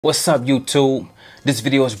What's up, YouTube? This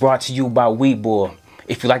video is brought to you by Webull.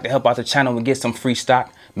 If you'd like to help out the channel and get some free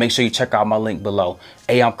stock, make sure you check out my link below.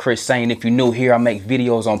 Hey, I'm Sain. If you're new here, I make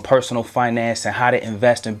videos on personal finance and how to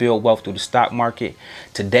invest and build wealth through the stock market.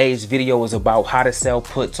 Today's video is about how to sell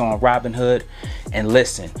puts on Robinhood. And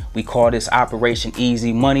listen, we call this Operation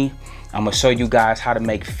Easy Money. I'm gonna show you guys how to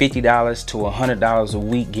make $50 to $100 a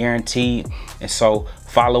week guaranteed. And so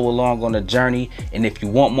follow along on the journey. And if you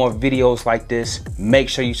want more videos like this, make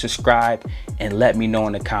sure you subscribe and let me know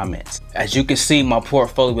in the comments. As you can see, my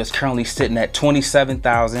portfolio is currently sitting at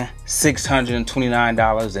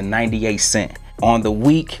 $27,629.98. On the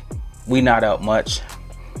week, we not up much.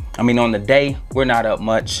 On the day, we're not up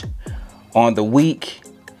much. On the week,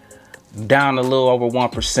 down a little over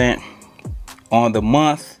 1%. On the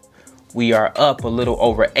month, we are up a little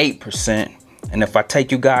over 8%. And if I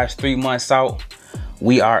take you guys 3 months out,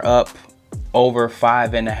 we are up over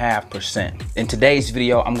 5.5%. In today's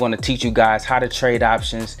video, I'm going to teach you guys how to trade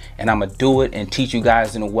options, and I'm gonna do it and teach you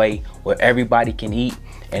guys in a way where everybody can eat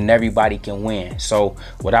and everybody can win. So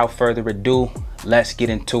without further ado, let's get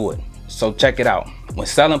into it. So check it out. When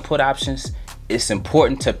selling put options, it's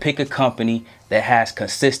important to pick a company that has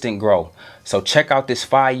consistent growth. So check out this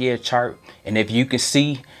 5-year chart, and if you can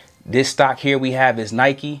see, this stock here we have is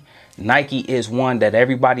Nike. Nike is one that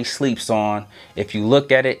everybody sleeps on. If you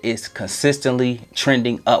look at it, it's consistently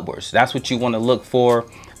trending upwards. That's what you want to look for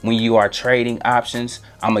when you are trading options.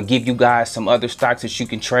 I'm gonna give you guys some other stocks that you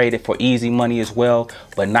can trade it for easy money as well,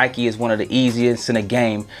 but Nike is one of the easiest in the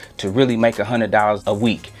game to really make $100 a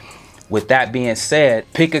week. With that being said,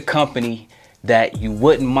 pick a company that you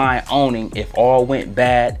wouldn't mind owning if all went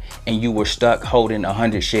bad and you were stuck holding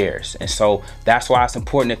 100 shares. And so that's why it's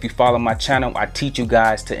important. If you follow my channel, I teach you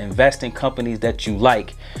guys to invest in companies that you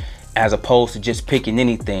like as opposed to just picking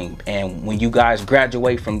anything. And when you guys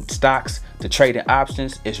graduate from stocks to trading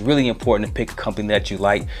options, it's really important to pick a company that you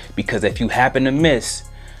like, because if you happen to miss,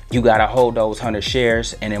 you gotta hold those 100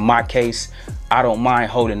 shares. And in my case, I don't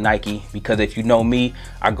mind holding Nike, because if you know me,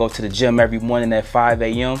 I go to the gym every morning at 5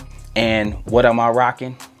 a.m. And what am I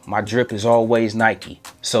rocking? My drip is always Nike.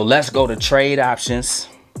 So let's go to trade options,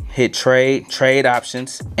 hit trade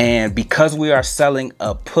options. And because we are selling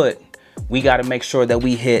a put, we got to make sure that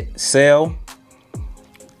we hit sell,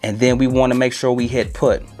 and then we want to make sure we hit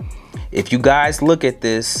put. If you guys look at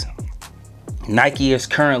this, Nike is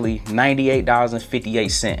currently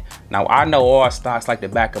 $98.58. Now I know all stocks like the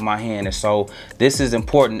back of my hand, and so this is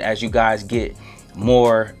important as you guys get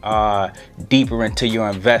more deeper into your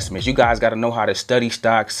investments. You guys got to know how to study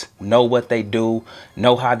stocks, know what they do,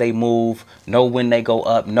 know how they move, know when they go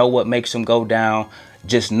up, know what makes them go down.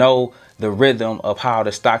 Just know the rhythm of how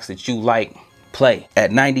the stocks that you like play.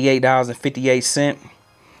 At $98.58,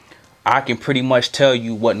 I can pretty much tell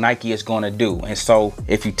you what Nike is going to do. And so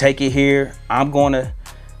if you take it here, I'm going to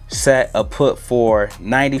set a put for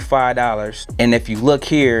 $95. And if you look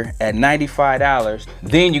here at $95,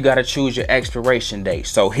 then you got to choose your expiration date.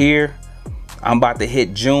 So here I'm about to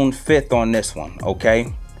hit June 5th on this one.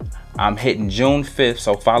 Okay, I'm hitting June 5th,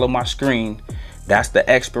 so follow my screen. That's the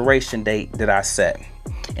expiration date that I set.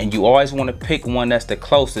 And you always want to pick one that's the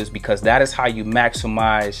closest, because that is how you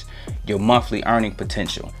maximize your monthly earning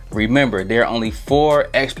potential. Remember, there are only 4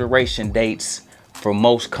 expiration dates for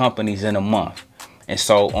most companies in a month. And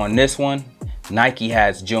so on this one, Nike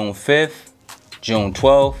has June 5th, June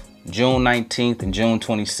 12th, June 19th, and June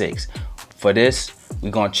 26th. For this,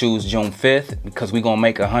 we're going to choose June 5th because we're going to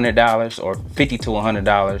make $100 or $50 to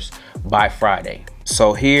 $100 by Friday.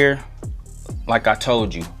 So here, like I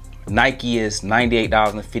told you, Nike is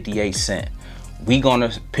 $98.58. We're going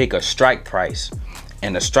to pick a strike price.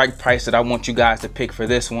 And the strike price that I want you guys to pick for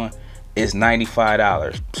this one is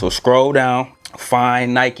 $95. So scroll down.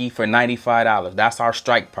 Find Nike for $95. That's our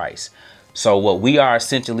strike price. So what we are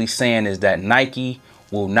essentially saying is that Nike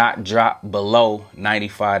will not drop below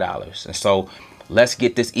 $95. And so let's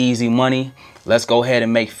get this easy money. Let's go ahead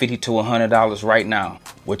and make $50 to $100 right now.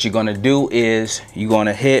 What you're gonna do is you're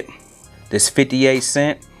gonna hit this 58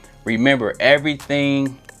 cent. Remember,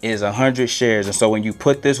 everything is 100 shares. And so when you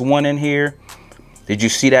put this one in here, did you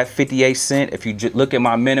see that 58 cent? If you look at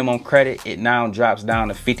my minimum credit, it now drops down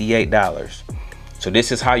to $58. So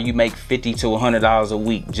this is how you make $50 to $100 a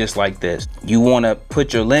week, just like this. You want to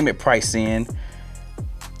put your limit price in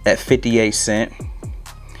at 58 cent.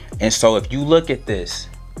 And so if you look at this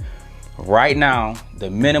right now,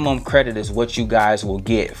 the minimum credit is what you guys will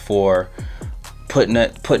get for putting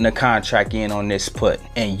a contract in on this put.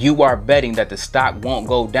 And you are betting that the stock won't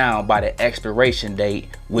go down by the expiration date,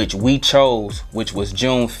 which we chose, which was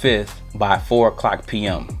June 5th by 4 o'clock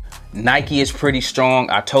p.m. Nike is pretty strong.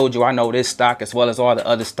 I told you I know this stock as well as all the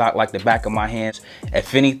other stock like the back of my hands.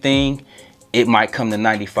 If anything, it might come to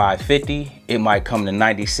 95.50. It might come to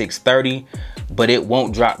 96.30, but it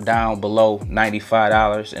won't drop down below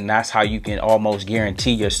 $95. And that's how you can almost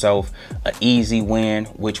guarantee yourself an easy win,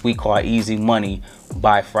 which we call easy money,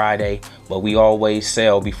 by Friday. But we always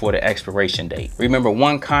sell before the expiration date. Remember,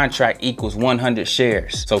 one contract equals 100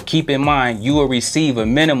 shares. So keep in mind, you will receive a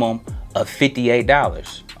minimum of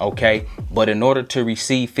 $58. Okay, but in order to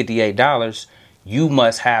receive $58, you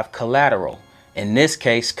must have collateral. In this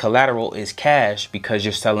case, collateral is cash because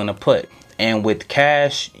you're selling a put. And with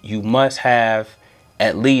cash, you must have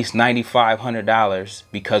at least $9,500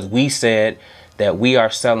 because we said that we are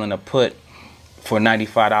selling a put for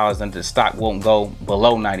 $95 and the stock won't go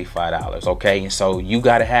below $95. Okay, and so you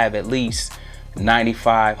got to have at least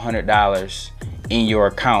 $9,500 in your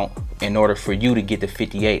account in order for you to get the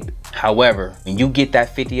 58. However, when you get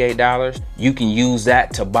that $58, you can use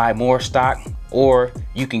that to buy more stock, or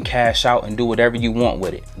you can cash out and do whatever you want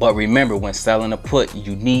with it. But remember, when selling a put,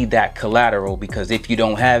 you need that collateral, because if you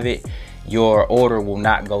don't have it, your order will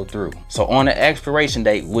not go through. So on the expiration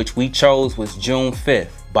date, which we chose was June 5th,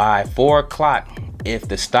 by 4 o'clock, if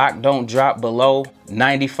the stock don't drop below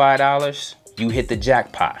 $95, you hit the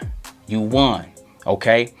jackpot. You won.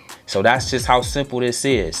 Okay, so that's just how simple this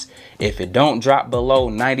is. If it don't drop below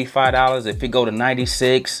 $95, if it go to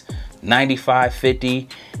 96,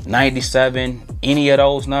 95.50, 97, any of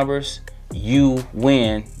those numbers, you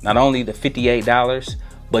win not only the $58,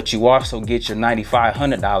 but you also get your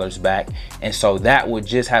 $9,500 back. And so that would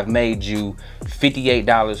just have made you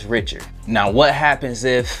 $58 richer. Now, what happens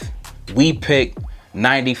if we pick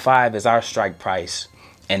 95 as our strike price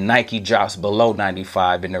and Nike drops below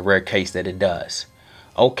 95 in the rare case that it does?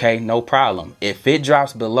 Okay, no problem. If it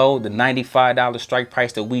drops below the $95 strike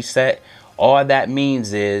price that we set, all that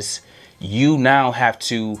means is you now have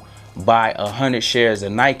to buy 100 shares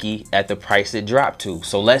of Nike at the price it dropped to.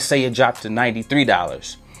 So let's say it dropped to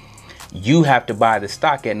 $93. You have to buy the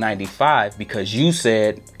stock at 95 because you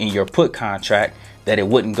said in your put contract that it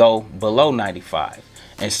wouldn't go below 95.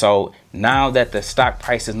 And so now that the stock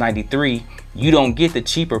price is 93, you don't get the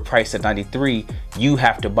cheaper price at 93. You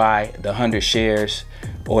have to buy the 100 shares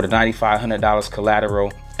or the $9,500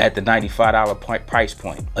 collateral at the $95 price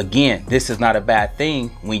point. Again, this is not a bad thing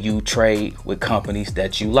when you trade with companies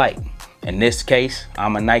that you like. In this case,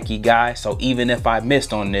 I'm a Nike guy, so even if I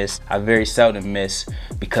missed on this, I very seldom miss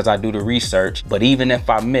because I do the research. But even if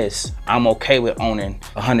I miss, I'm okay with owning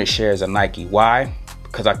 100 shares of Nike. Why?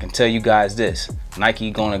 Because I can tell you guys this: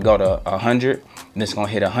 Nike gonna go to 100, and it's gonna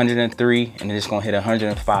hit 103, and then it's gonna hit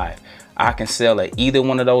 105. I can sell at either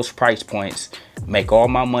one of those price points, make all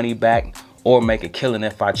my money back, or make a killing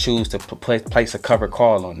if I choose to place a cover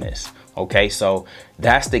call on this. Okay, so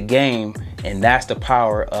that's the game, and that's the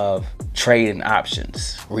power of trading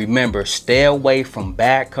options. Remember, stay away from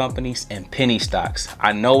bad companies and penny stocks.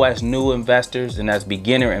 I know as new investors and as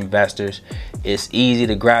beginner investors, it's easy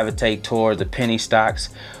to gravitate towards the penny stocks,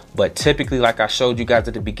 but typically, like I showed you guys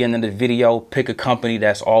at the beginning of the video, pick a company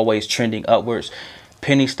that's always trending upwards.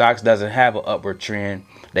 Penny stocks doesn't have an upward trend.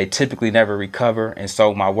 They typically never recover. And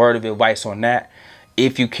so my word of advice on that,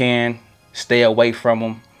 if you can, stay away from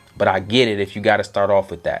them. But I get it if you got to start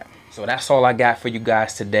off with that. So that's all I got for you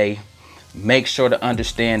guys today. Make sure to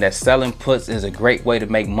understand that selling puts is a great way to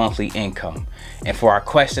make monthly income. And for our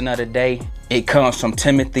question of the day, it comes from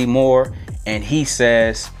Timothy Moore, and he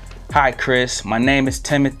says, "Hi Chris, my name is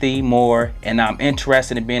Timothy Moore, and I'm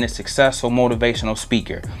interested in being a successful motivational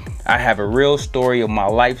speaker. I have a real story of my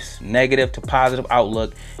life's negative to positive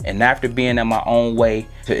outlook, and after being in my own way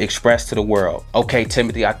to express to the world." Okay,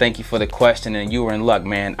 Timothy, I thank you for the question, and you were in luck,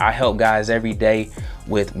 man. I help guys every day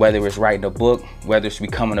with whether it's writing a book, whether it's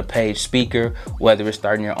becoming a paid speaker, whether it's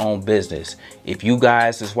starting your own business. If you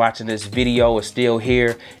guys that's watching this video are still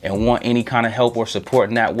here and want any kind of help or support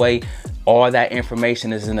in that way, all that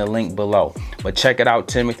information is in the link below. But check it out,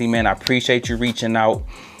 Timothy, man. I appreciate you reaching out.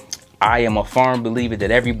 I am a firm believer that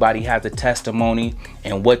everybody has a testimony,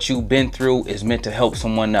 and what you've been through is meant to help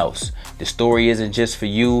someone else. The story isn't just for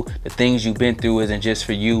you. The things you've been through isn't just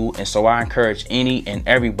for you. And so I encourage any and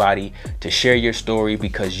everybody to share your story,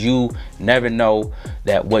 because you never know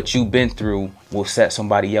that what you've been through will set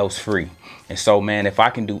somebody else free. And so, man, if I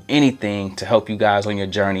can do anything to help you guys on your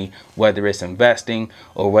journey, whether it's investing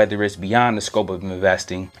or whether it's beyond the scope of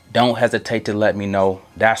investing, don't hesitate to let me know.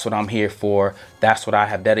 That's what I'm here for. That's what I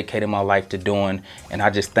have dedicated my life to doing. And I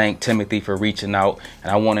just thank Timothy for reaching out.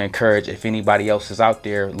 And I want to encourage, if anybody else is out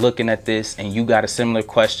there looking at this and you got a similar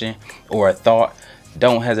question or a thought,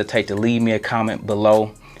 don't hesitate to leave me a comment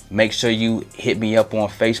below. Make sure you hit me up on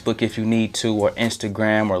Facebook if you need to, or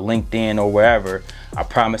Instagram or LinkedIn or wherever. I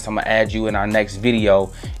promise I'm gonna add you in our next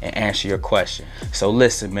video and answer your question. So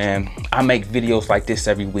listen, man, I make videos like this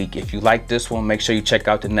every week. If you like this one, make sure you check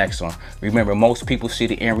out the next one. Remember, most people see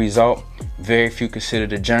the end result, very few consider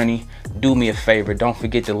the journey. Do me a favor, don't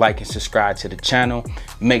forget to like and subscribe to the channel.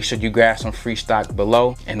 Make sure you grab some free stock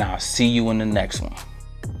below, and I'll see you in the next one.